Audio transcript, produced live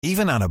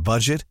Even on a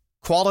budget,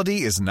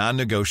 quality is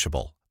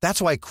non-negotiable.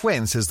 That's why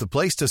Quince is the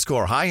place to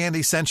score high-end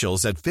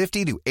essentials at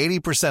 50 to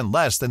 80%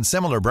 less than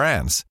similar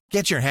brands.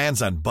 Get your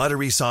hands on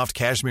buttery soft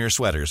cashmere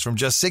sweaters from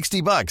just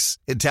 $60,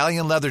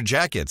 Italian leather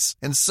jackets,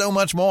 and so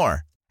much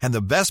more. And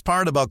the best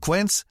part about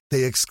Quince,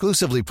 they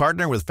exclusively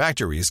partner with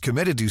factories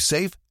committed to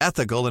safe,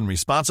 ethical, and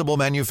responsible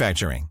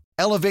manufacturing.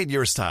 Elevate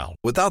your style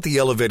without the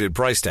elevated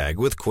price tag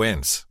with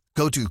Quince.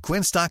 Go to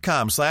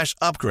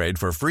quince.com/upgrade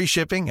for free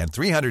shipping and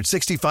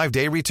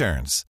 365-day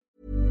returns.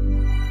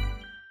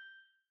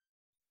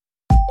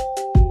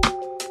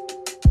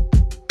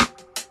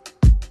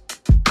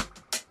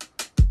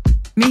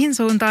 Mihin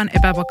suuntaan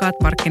epävakaat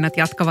markkinat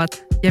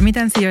jatkavat ja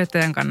miten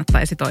sijoittajan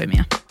kannattaisi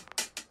toimia?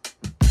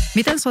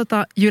 Miten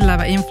sota,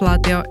 jylläävä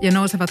inflaatio ja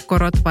nousevat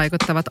korot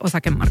vaikuttavat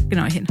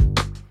osakemarkkinoihin?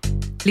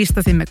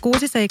 Listasimme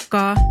 6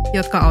 seikkaa,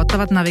 jotka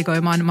auttavat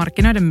navigoimaan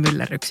markkinoiden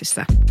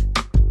myllerryksissä.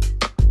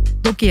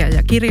 Lukija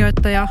ja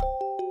kirjoittaja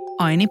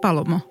Aini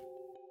Palumo.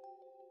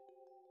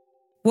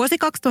 Vuosi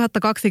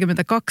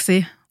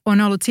 2022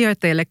 on ollut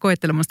sijoittajille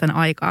koettelemusten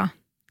aikaa.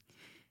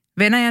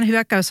 Venäjän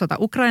hyökkäyssota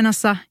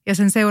Ukrainassa ja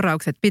sen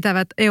seuraukset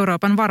pitävät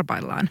Euroopan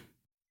varpaillaan.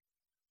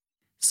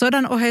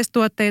 Sodan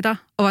oheistuotteita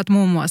ovat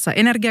muun muassa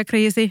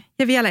energiakriisi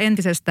ja vielä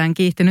entisestään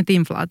kiihtynyt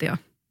inflaatio.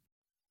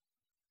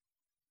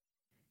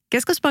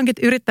 Keskuspankit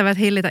yrittävät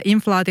hillitä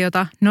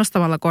inflaatiota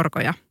nostamalla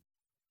korkoja.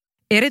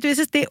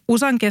 Erityisesti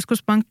USAn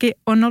keskuspankki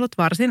on ollut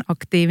varsin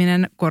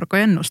aktiivinen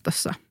korkojen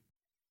nostossa.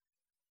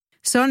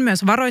 Se on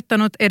myös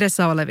varoittanut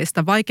edessä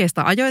olevista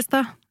vaikeista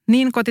ajoista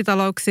niin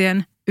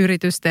kotitalouksien,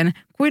 yritysten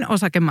kuin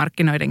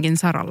osakemarkkinoidenkin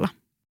saralla.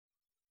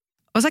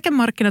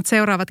 Osakemarkkinat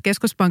seuraavat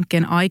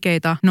keskuspankkien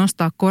aikeita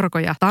nostaa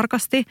korkoja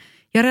tarkasti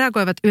ja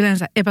reagoivat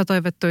yleensä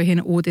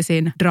epätoivottuihin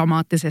uutisiin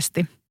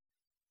dramaattisesti.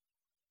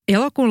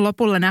 Elokuun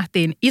lopulla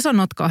nähtiin iso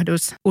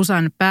notkahdus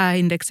USAn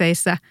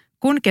pääindekseissä,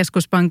 kun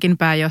keskuspankin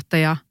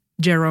pääjohtaja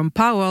Jerome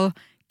Powell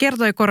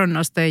kertoi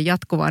koronnostojen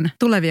jatkuvan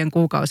tulevien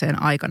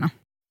kuukausien aikana.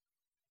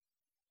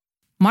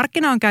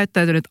 Markkina on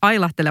käyttäytynyt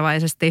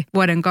ailahtelevaisesti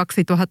vuoden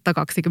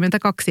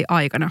 2022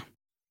 aikana.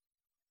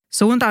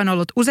 Suunta on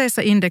ollut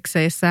useissa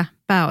indekseissä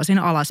pääosin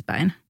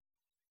alaspäin.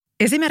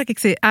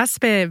 Esimerkiksi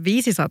SP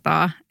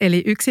 500,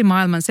 eli yksi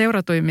maailman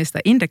seuratuimmista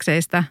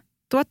indekseistä,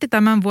 tuotti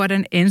tämän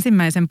vuoden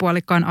ensimmäisen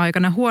puolikkaan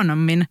aikana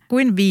huonommin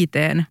kuin 5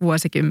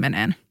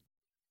 vuosikymmeneen.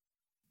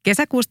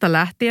 Kesäkuusta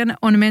lähtien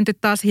on menty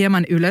taas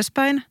hieman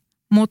ylöspäin,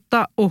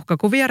 mutta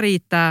uhkakuvia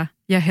riittää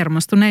ja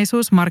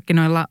hermostuneisuus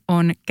markkinoilla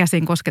on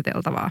käsin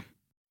kosketeltavaa.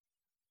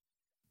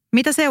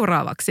 Mitä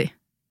seuraavaksi?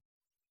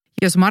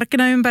 Jos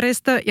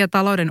markkinaympäristö ja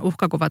talouden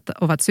uhkakuvat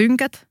ovat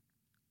synkät,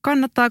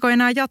 kannattaako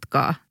enää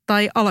jatkaa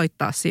tai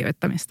aloittaa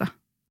sijoittamista?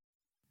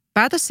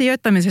 Päätös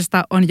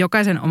sijoittamisesta on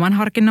jokaisen oman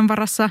harkinnan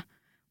varassa,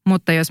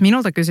 mutta jos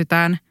minulta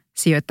kysytään,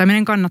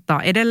 sijoittaminen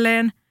kannattaa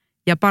edelleen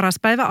ja paras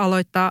päivä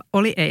aloittaa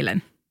oli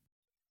eilen.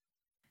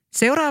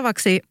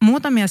 Seuraavaksi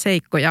muutamia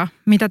seikkoja,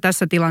 mitä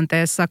tässä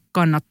tilanteessa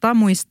kannattaa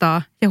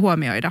muistaa ja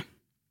huomioida.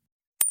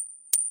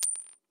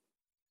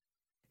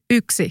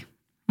 1.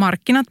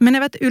 Markkinat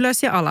menevät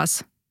ylös ja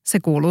alas. Se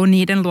kuuluu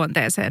niiden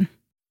luonteeseen.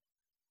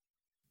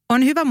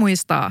 On hyvä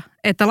muistaa,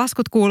 että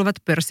laskut kuuluvat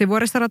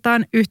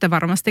pörssivuoristorataan yhtä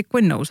varmasti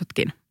kuin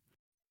nousutkin.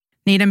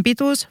 Niiden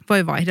pituus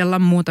voi vaihdella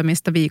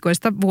muutamista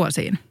viikoista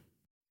vuosiin.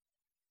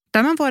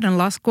 Tämän vuoden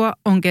laskua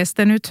on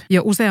kestänyt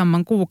jo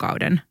useamman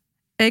kuukauden,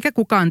 eikä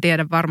kukaan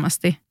tiedä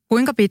varmasti,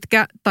 kuinka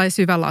pitkä tai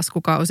syvä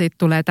laskukausi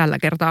tulee tällä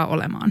kertaa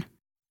olemaan.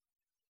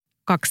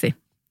 2.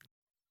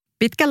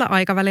 Pitkällä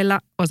aikavälillä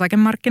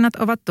osakemarkkinat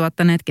ovat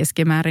tuottaneet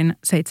keskimäärin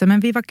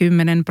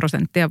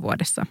 7-10%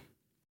 vuodessa.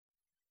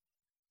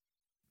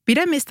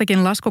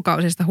 Pidemmistäkin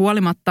laskukausista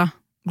huolimatta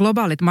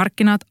globaalit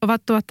markkinat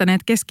ovat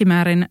tuottaneet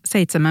keskimäärin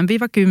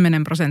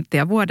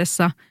 7-10%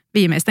 vuodessa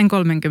viimeisten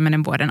 30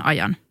 vuoden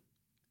ajan.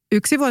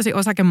 1 vuosi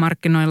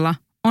osakemarkkinoilla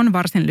on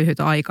varsin lyhyt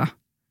aika,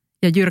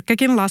 ja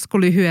jyrkkäkin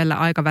lasku lyhyellä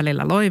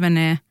aikavälillä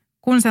loivenee,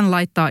 kun sen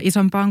laittaa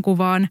isompaan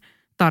kuvaan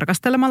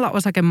tarkastelemalla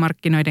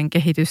osakemarkkinoiden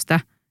kehitystä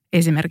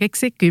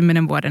esimerkiksi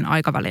 10 vuoden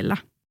aikavälillä.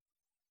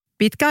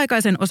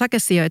 Pitkäaikaisen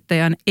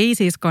osakesijoittajan ei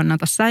siis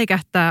kannata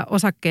säikähtää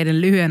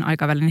osakkeiden lyhyen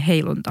aikavälin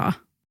heiluntaa,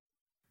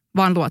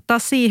 vaan luottaa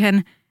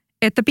siihen,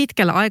 että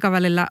pitkällä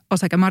aikavälillä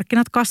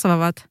osakemarkkinat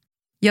kasvavat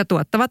ja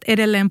tuottavat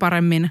edelleen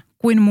paremmin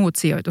kuin muut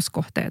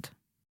sijoituskohteet.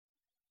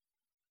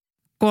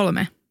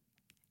 3.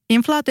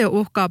 Inflaatio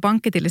uhkaa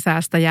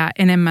pankkitilisäästäjää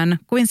enemmän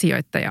kuin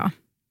sijoittajaa.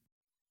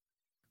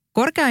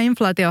 Korkea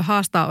inflaatio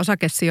haastaa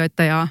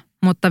osakesijoittajaa,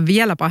 mutta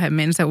vielä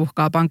pahemmin se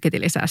uhkaa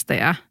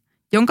pankkitilisäästäjää,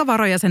 jonka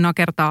varoja se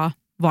nakertaa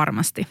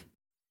varmasti.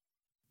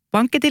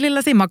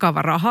 Pankkitililläsi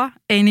makava raha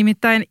ei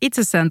nimittäin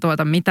itsessään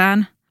tuota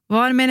mitään,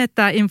 vaan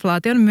menettää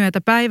inflaation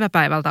myötä päivä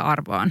päivältä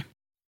arvoaan.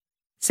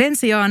 Sen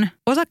sijaan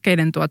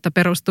osakkeiden tuotto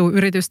perustuu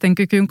yritysten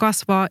kykyyn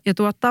kasvaa ja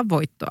tuottaa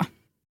voittoa.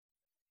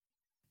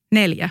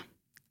 4.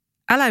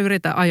 Älä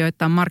yritä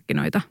ajoittaa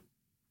markkinoita.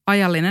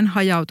 Ajallinen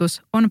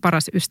hajautus on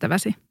paras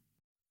ystäväsi.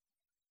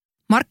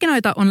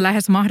 Markkinoita on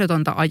lähes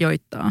mahdotonta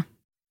ajoittaa.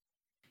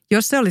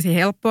 Jos se olisi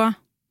helppoa,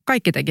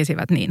 kaikki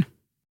tekisivät niin.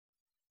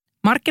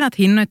 Markkinat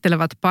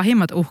hinnoittelevat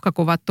pahimmat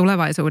uhkakuvat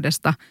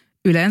tulevaisuudesta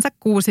yleensä 6-12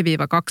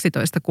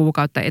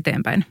 kuukautta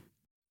eteenpäin.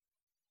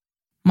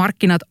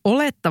 Markkinat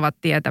olettavat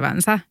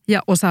tietävänsä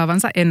ja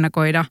osaavansa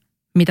ennakoida,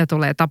 mitä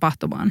tulee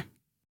tapahtumaan.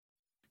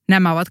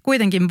 Nämä ovat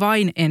kuitenkin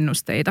vain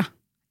ennusteita,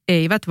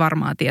 eivät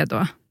varmaa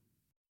tietoa.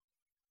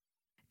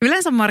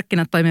 Yleensä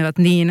markkinat toimivat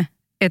niin,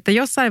 että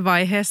jossain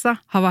vaiheessa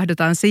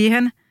havahdutaan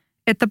siihen,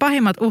 että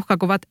pahimmat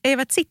uhkakuvat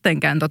eivät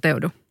sittenkään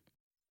toteudu.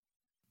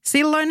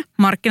 Silloin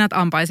markkinat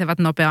ampaisevat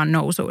nopeaan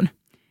nousuun.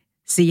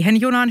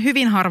 Siihen junaan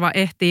hyvin harva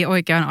ehtii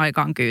oikeaan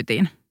aikaan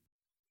kyytiin.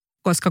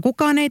 Koska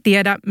kukaan ei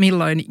tiedä,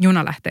 milloin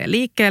juna lähtee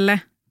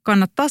liikkeelle,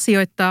 kannattaa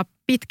sijoittaa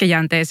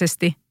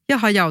pitkäjänteisesti ja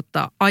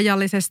hajauttaa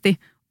ajallisesti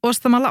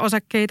ostamalla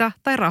osakkeita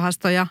tai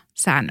rahastoja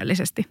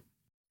säännöllisesti.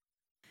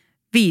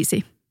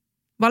 5.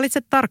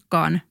 Valitse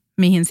tarkkaan,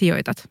 mihin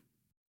sijoitat.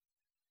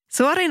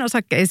 Suoriin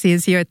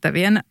osakkeisiin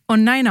sijoittavien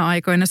on näinä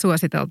aikoina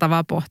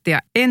suositeltavaa pohtia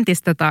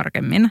entistä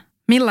tarkemmin,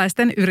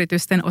 millaisten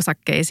yritysten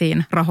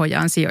osakkeisiin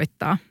rahojaan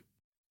sijoittaa.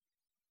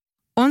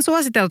 On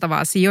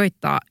suositeltavaa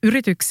sijoittaa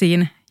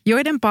yrityksiin,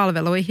 joiden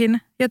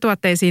palveluihin ja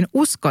tuotteisiin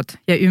uskot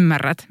ja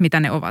ymmärrät, mitä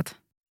ne ovat.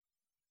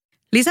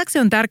 Lisäksi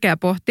on tärkeää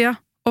pohtia,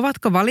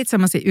 ovatko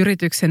valitsemasi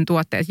yrityksen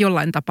tuotteet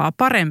jollain tapaa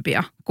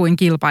parempia kuin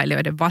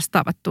kilpailijoiden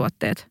vastaavat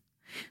tuotteet.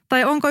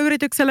 Tai onko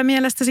yrityksellä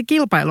mielestäsi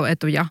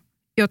kilpailuetuja,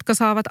 jotka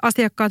saavat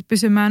asiakkaat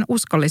pysymään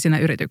uskollisina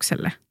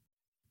yritykselle.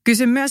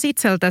 Kysy myös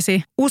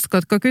itseltäsi,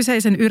 uskotko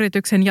kyseisen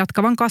yrityksen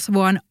jatkavan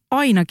kasvuaan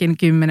ainakin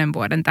 10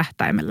 vuoden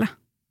tähtäimellä.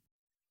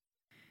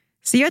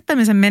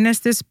 Sijoittamisen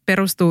menestys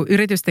perustuu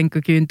yritysten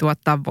kykyyn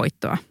tuottaa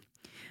voittoa.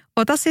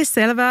 Ota siis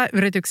selvää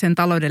yrityksen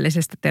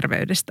taloudellisesta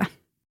terveydestä.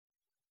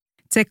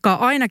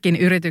 Tsekkaa ainakin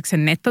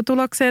yrityksen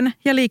nettotuloksen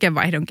ja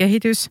liikevaihdon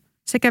kehitys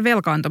sekä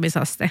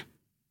velkaantumisaste.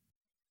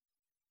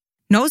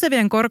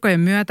 Nousevien korkojen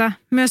myötä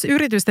myös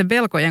yritysten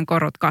velkojen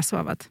korot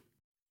kasvavat.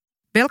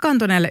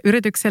 Velkaantuneelle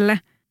yritykselle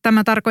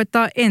tämä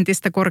tarkoittaa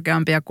entistä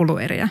korkeampia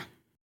kulueriä.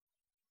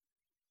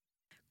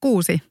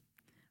 6.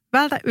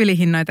 Vältä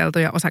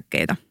ylihinnoiteltuja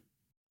osakkeita.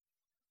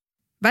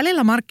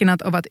 Välillä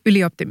markkinat ovat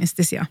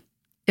ylioptimistisia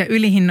ja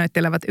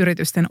ylihinnoittelevat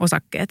yritysten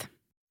osakkeet.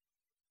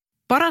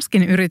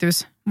 Paraskin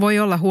yritys voi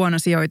olla huono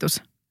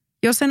sijoitus,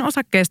 jos sen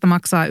osakkeesta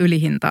maksaa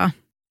ylihintaa.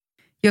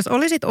 Jos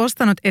olisit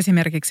ostanut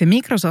esimerkiksi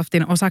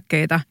Microsoftin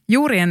osakkeita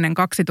juuri ennen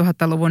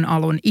 2000-luvun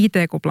alun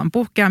IT-kuplan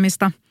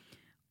puhkeamista,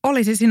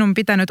 olisi sinun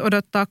pitänyt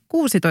odottaa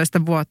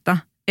 16 vuotta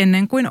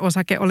ennen kuin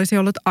osake olisi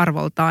ollut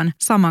arvoltaan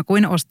sama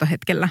kuin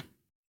ostohetkellä.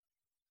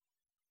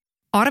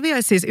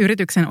 Arvioi siis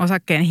yrityksen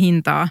osakkeen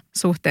hintaa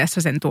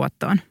suhteessa sen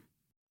tuottoon.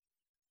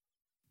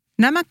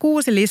 Nämä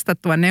 6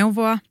 listattua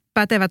neuvoa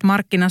pätevät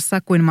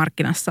markkinassa kuin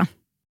markkinassa.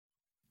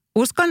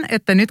 Uskon,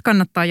 että nyt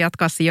kannattaa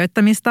jatkaa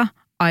sijoittamista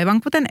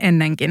aivan kuten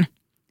ennenkin.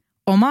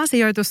 Omaa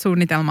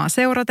sijoitussuunnitelmaa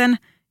seuraten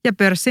ja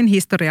pörssin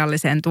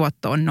historialliseen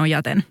tuottoon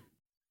nojaten.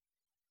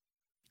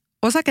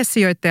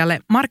 Osakesijoittajalle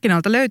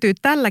markkinoilta löytyy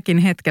tälläkin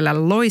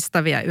hetkellä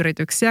loistavia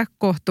yrityksiä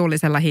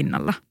kohtuullisella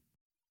hinnalla.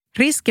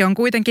 Riski on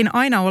kuitenkin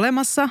aina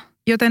olemassa,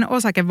 joten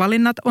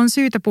osakevalinnat on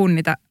syytä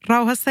punnita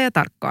rauhassa ja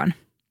tarkkaan.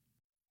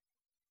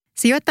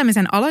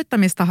 Sijoittamisen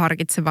aloittamista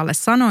harkitsevalle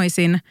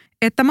sanoisin,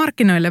 että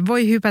markkinoille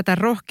voi hypätä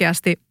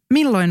rohkeasti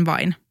milloin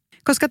vain,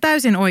 koska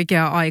täysin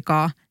oikeaa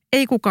aikaa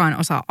ei kukaan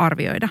osaa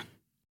arvioida.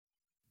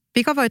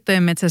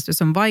 Pikavoittojen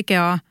metsästys on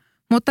vaikeaa,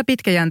 mutta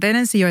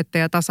pitkäjänteinen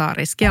sijoittaja tasaa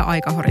riskiä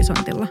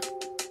aikahorisontilla.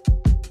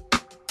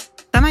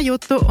 Tämä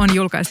juttu on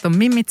julkaistu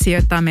Mimmit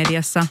sijoittaa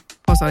mediassa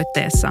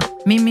osoitteessa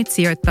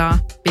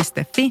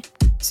mimmitsijoittaa.fi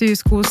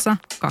syyskuussa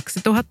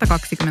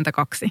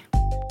 2022.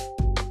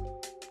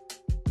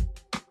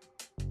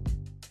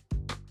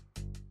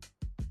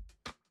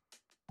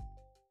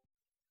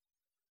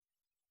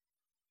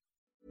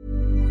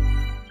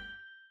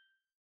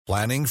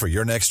 Planning for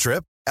your next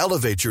trip?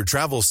 Elevate your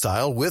travel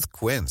style with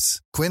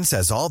Quince. Quince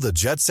has all the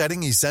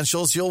jet-setting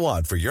essentials you'll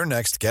want for your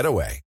next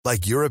getaway,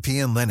 like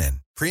European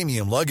linen,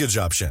 premium luggage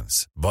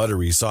options,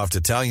 buttery soft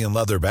Italian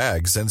leather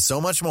bags, and so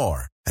much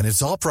more. And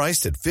it's all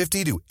priced at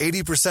 50 to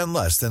 80%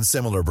 less than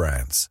similar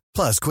brands.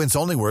 Plus, Quince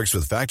only works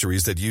with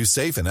factories that use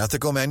safe and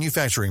ethical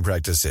manufacturing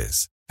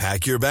practices.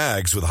 Pack your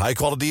bags with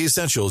high-quality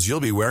essentials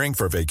you'll be wearing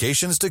for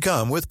vacations to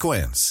come with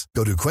Quince.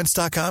 Go to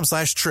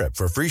quince.com/trip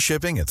for free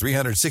shipping and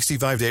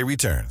 365-day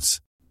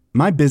returns.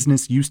 My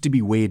business used to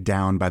be weighed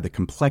down by the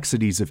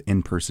complexities of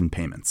in-person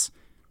payments.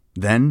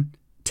 Then,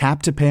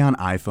 Tap to Pay on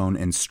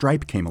iPhone and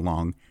Stripe came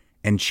along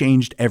and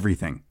changed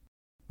everything.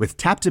 With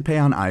Tap to Pay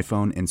on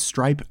iPhone and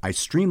Stripe, I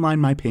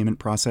streamlined my payment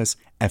process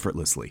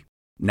effortlessly.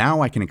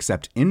 Now I can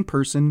accept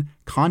in-person,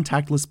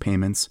 contactless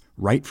payments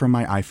right from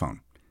my iPhone.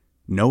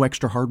 No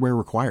extra hardware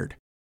required.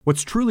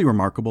 What's truly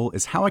remarkable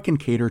is how I can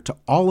cater to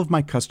all of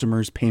my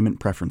customers' payment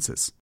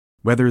preferences.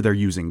 Whether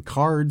they're using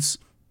cards,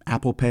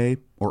 Apple Pay,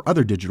 or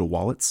other digital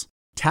wallets,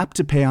 Tap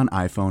to Pay on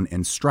iPhone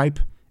and Stripe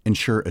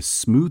ensure a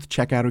smooth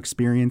checkout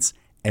experience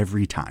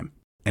every time.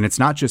 And it's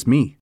not just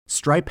me.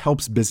 Stripe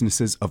helps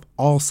businesses of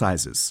all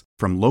sizes,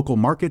 from local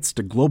markets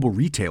to global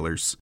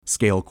retailers,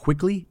 scale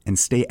quickly and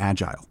stay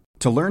agile.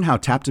 To learn how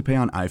Tap to Pay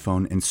on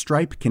iPhone and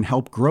Stripe can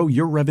help grow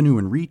your revenue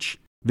and reach,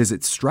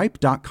 visit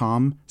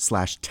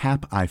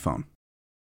stripe.com/tapiphone.